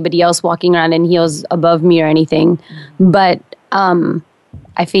don't have anybody else walking around in heels above me or anything, but.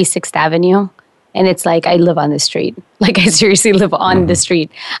 I face 6th Avenue, and it's like I live on the street. Like I seriously live on the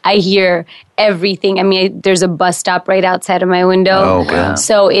street. I hear everything. I mean, there's a bus stop right outside of my window. Oh, God.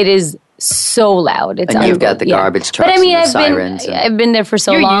 So it is so loud. It's And you've got the garbage trucks and the sirens. I've been there for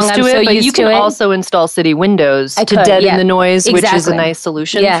so You're long. used to I'm it, so but used you to can it. also install city windows I to could, deaden yeah. the noise, which is a Exactly. nice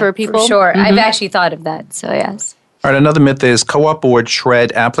solution for people. For sure. I've actually thought of that. So yes. All right, another myth is co-op boards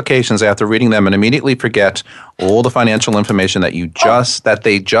shred applications after reading them and immediately forget all the financial information that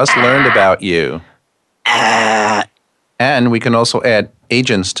they just learned about you. And we can also add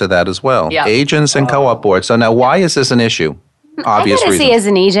agents to that as well. Yeah. Agents and co-op boards. So now, why is this an issue? Obvious I gotta reason. say, as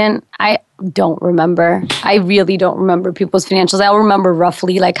an agent, I don't remember. I really don't remember people's financials. I'll remember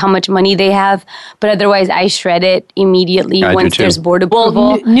roughly like how much money they have, but otherwise, I shred it immediately I do once too. there's board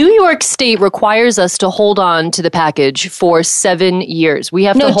approval. New York State requires us to hold on to the package for 7 years. We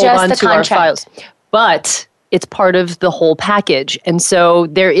have No, to hold just on the to our contract. files. But it's part of the whole package. And so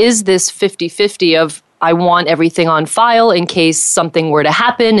there is this 50-50 of I want everything on file in case something were to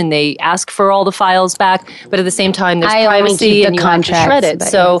happen and they ask for all the files back. But at the same time, there's I only privacy keep the and you have to shred contracts, it. but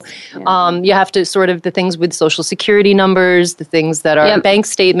So yes. you have to sort of the things with social security numbers, the things that are Yep. bank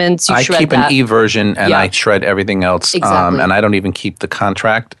statements, you I shred keep that. an e-version and Yeah. I shred everything else. Exactly. And I don't even keep the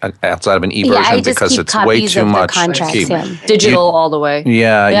contract outside of an I e-version just because keep it's way copies too of the much to contracts, keep. yeah. Digital all the way.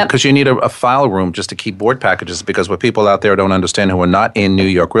 Yeah, Yep. because you need a file room just to keep board packages. Because what people out there don't understand who are not in New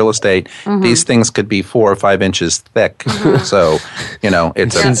York real estate, these things could be 4 or 5 inches thick. So,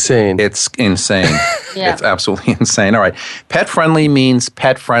 it's insane. It's insane. Yeah. It's absolutely insane. All right. Pet friendly means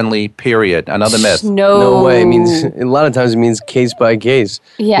pet friendly, period. Another myth. No way. It means a lot of times it means case by case.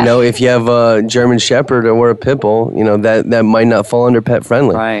 Yeah. You know, if you have a German Shepherd or a pit bull, you know, that might not fall under pet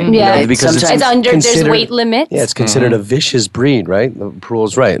friendly. Right. Yeah. You know, because It's under, there's weight limits. Yeah, it's considered a vicious breed, right?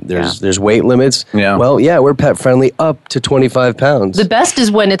 Parul's right. There's weight limits. Yeah. Well, yeah, we're pet friendly up to 25 pounds. The best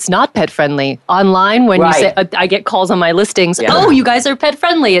is when it's not pet friendly. Online, when you say, I get calls on my listings, oh, you guys are pet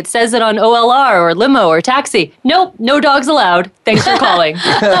friendly. It says it on OLR or limo or taxi. Nope, no dogs allowed. Thanks for calling.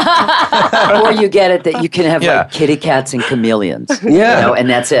 Or you get it that you can have like kitty cats and chameleons. Yeah. You know, and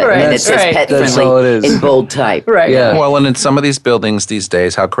that's it. Right. And it says pet That's all it friendly is. in bold type. Right. Yeah. Well, and in some of these buildings these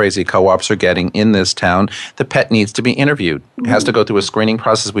days, how crazy co-ops are getting in this town, the pet needs to be interviewed. It has to go through a screening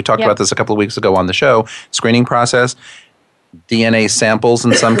process. We talked about this a couple of weeks ago on the show. Screening process, DNA samples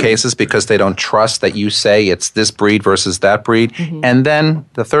in some cases because they don't trust that you say it's this breed versus that breed. And then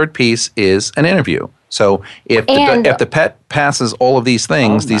the third piece is an interview. So if the pet passes all of these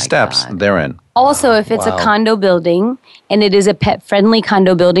things, these steps, they're in. Also, if it's a condo building and it is a pet-friendly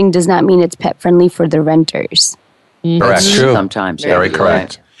condo building, does not mean it's pet-friendly for the renters. Correct. True. Sometimes. Very you're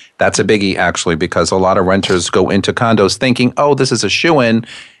correct. right. That's a biggie, actually, because a lot of renters go into condos thinking, oh, this is a shoo-in,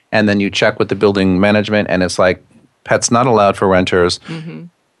 and then you check with the building management, and it's like, pets not allowed for renters,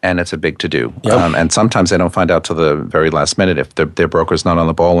 and it's a big to-do. Yep. And sometimes they don't find out till the very last minute if their broker's not on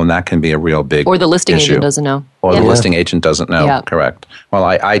the ball, and that can be a real big Or the listing issue. agent doesn't know. Or the listing agent doesn't know. Yeah. Correct. Well,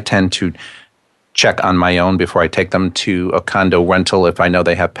 I tend to check on my own before I take them to a condo rental if I know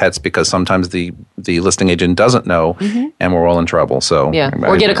they have pets, because sometimes the listing agent doesn't know, and we're all in trouble. So Yeah.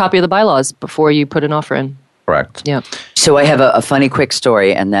 Or get a copy of the bylaws before you put an offer in. Correct. Yeah. So I have a funny quick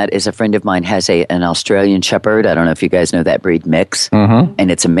story, and that is a friend of mine has an Australian Shepherd. I don't know if you guys know that breed mix.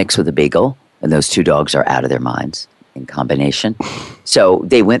 And it's a mix with a Beagle, and those two dogs are out of their minds in combination. So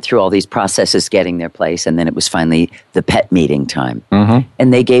they went through all these processes getting their place, and then it was finally the pet meeting time.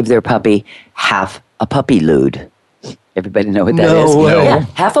 And they gave their puppy half a puppy lewd. Everybody know what that is? way. Yeah,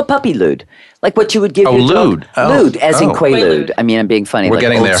 half a puppy lewd. Like what you would give Oh, your dog. lewd. Oh. Lewd, as in Oh. Quaalude. Quaalude. I mean, I'm being funny. We're like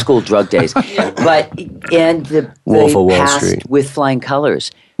getting old there. school drug days. But, and they Wolf of Wall passed Street. with flying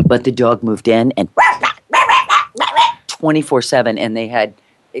colors. But the dog moved in and 24/7, and they had,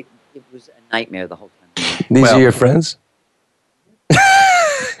 it was a nightmare the whole time. These Well- are your friends?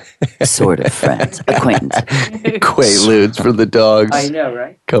 Sort of friends, acquaintance. Quaaludes for the dogs. I know,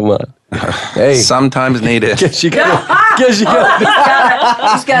 right? Come on. Hey. Sometimes needed. Guess you got He's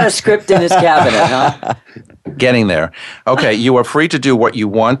got a script in his cabinet, huh? Getting there. Okay, you are free to do what you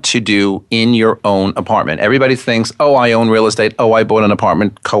want to do in your own apartment. Everybody thinks, oh, I own real estate. Oh, I bought an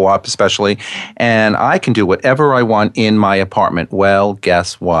apartment, co-op especially, and I can do whatever I want in my apartment. Well,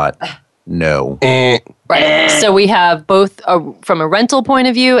 guess what? No. Right. So we have both from a rental point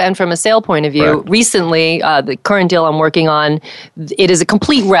of view and from a sale point of view. Correct. Recently, the current deal I'm working on, it is a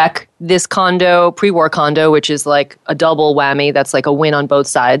complete wreck. This condo, pre-war condo, which is like a double whammy. That's like a win on both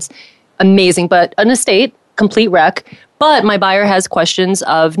sides. Amazing, but an estate, complete wreck. But my buyer has questions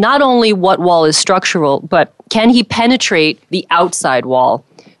of not only what wall is structural, but can he penetrate the outside wall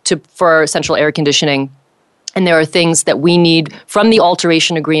for central air conditioning? And there are things that we need from the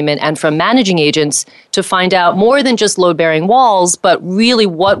alteration agreement and from managing agents to find out more than just load-bearing walls, but really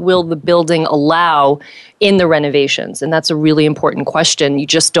what will the building allow in the renovations? And that's a really important question. You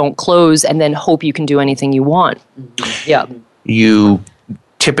just don't close and then hope you can do anything you want. Yeah. You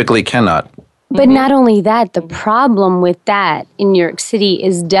typically cannot. But not only that, the problem with that in New York City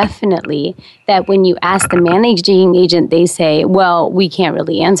is definitely that when you ask the managing agent, they say, well, we can't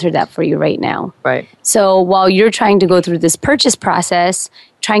really answer that for you right now. Right. So while you're trying to go through this purchase process,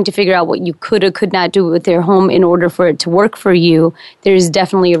 trying to figure out what you could or could not do with their home in order for it to work for you, there's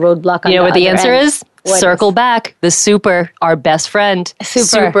definitely a roadblock on You know what the other answer end. is? What Circle is? back. The super, our best friend.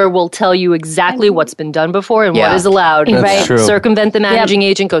 Super. Will tell you exactly what's been done before and what Yeah. is allowed. That's Right. true. Circumvent the managing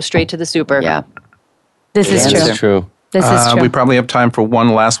agent, go straight to the super. Yeah. This is Answer. true. That's true. This is true. We probably have time for one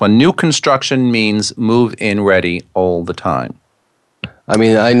last one. New construction means move-in ready all the time. I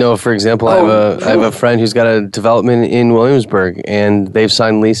mean, I know, for example, I have a friend who's got a development in Williamsburg, and they've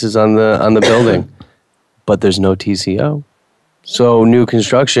signed leases on the building, but there's no TCO. So new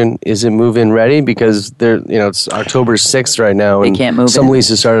construction isn't move-in ready because it's October 6th right now, and can't move some in.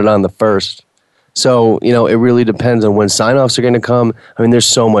 leases started on the 1st. So it really depends on when sign-offs are going to come. I mean, there's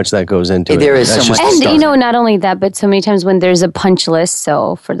so much that goes into it. There is That's so just much. the And start. not only that, but so many times when there's a punch list.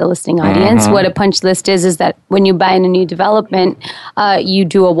 So for the listening audience, what a punch list is that when you buy in a new development, you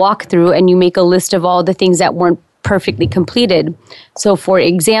do a walkthrough and you make a list of all the things that weren't perfectly completed. So for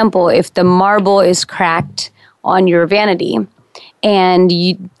example, if the marble is cracked on your vanity and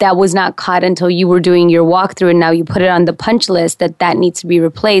that was not caught until you were doing your walkthrough, and now you put it on the punch list that needs to be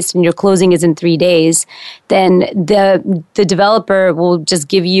replaced, and your closing is in 3 days, then the developer will just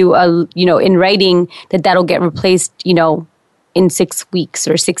give you in writing that'll get replaced, in 6 weeks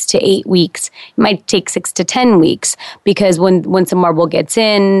or 6 to 8 weeks. It might take 6 to 10 weeks because when some marble gets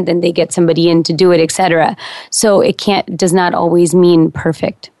in, then they get somebody in to do it, etc. So it does not always mean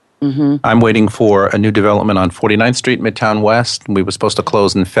perfect. Mm-hmm. I'm waiting for a new development on 49th Street, Midtown West. We were supposed to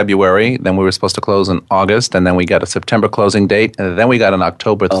close in February. Then we were supposed to close in August. And then we got a September closing date. And then we got an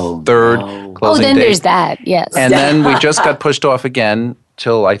October 3rd closing date. Oh, then there's that, yes. And then we just got pushed off again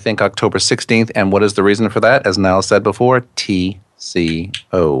till, I think, October 16th. And what is the reason for that? As Nal said before,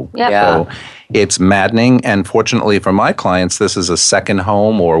 TCO. Yep. So it's maddening. And fortunately for my clients, this is a second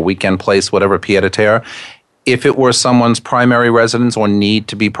home or weekend place, whatever, pied-à-terre. If it were someone's primary residence or need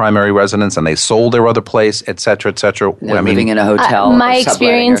to be primary residence and they sold their other place, et cetera, living in a hotel. My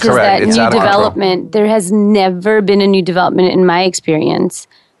experience is that new development, there has never been a new development in my experience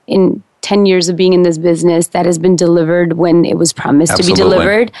in 10 years of being in this business that has been delivered when it was promised to be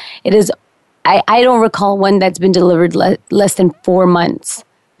delivered. It is, I don't recall one that's been delivered less than 4 months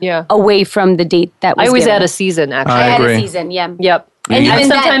away from the date that was I was given. at a season, actually. I had a season, yeah. Yep. And even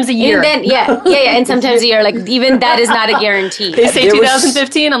sometimes a year. And sometimes a year. Like, even that is not a guarantee. They say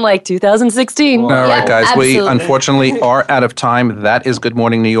 2015, I'm like, 2016. All right, guys. Absolutely. We unfortunately are out of time. That is Good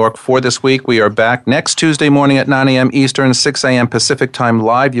Morning New York for this week. We are back next Tuesday morning at 9 a.m. Eastern, 6 a.m. Pacific time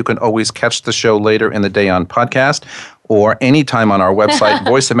live. You can always catch the show later in the day on podcast or anytime on our website,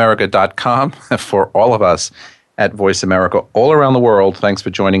 voiceamerica.com. For all of us at Voice America all around the world, thanks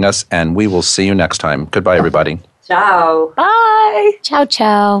for joining us, and we will see you next time. Goodbye, everybody. Ciao. Bye. Ciao,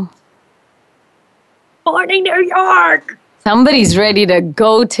 ciao. Morning, New York. Somebody's ready to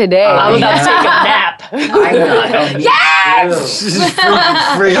go today. I'm about to take a nap. Yes! She's like,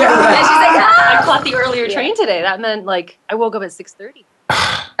 I caught the earlier train today. That meant, I woke up at 6:30.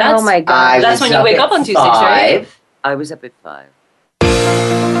 Oh, my God. That's when you wake up on Tuesdays, right? I was up at 5.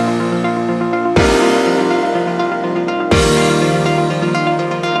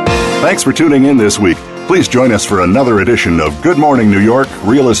 Thanks for tuning in this week. Please join us for another edition of Good Morning New York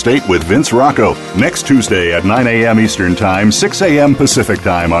Real Estate with Vince Rocco next Tuesday at 9 a.m. Eastern Time, 6 a.m. Pacific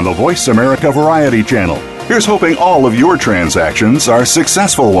Time on the Voice America Variety Channel. Here's hoping all of your transactions are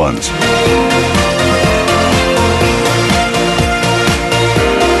successful ones.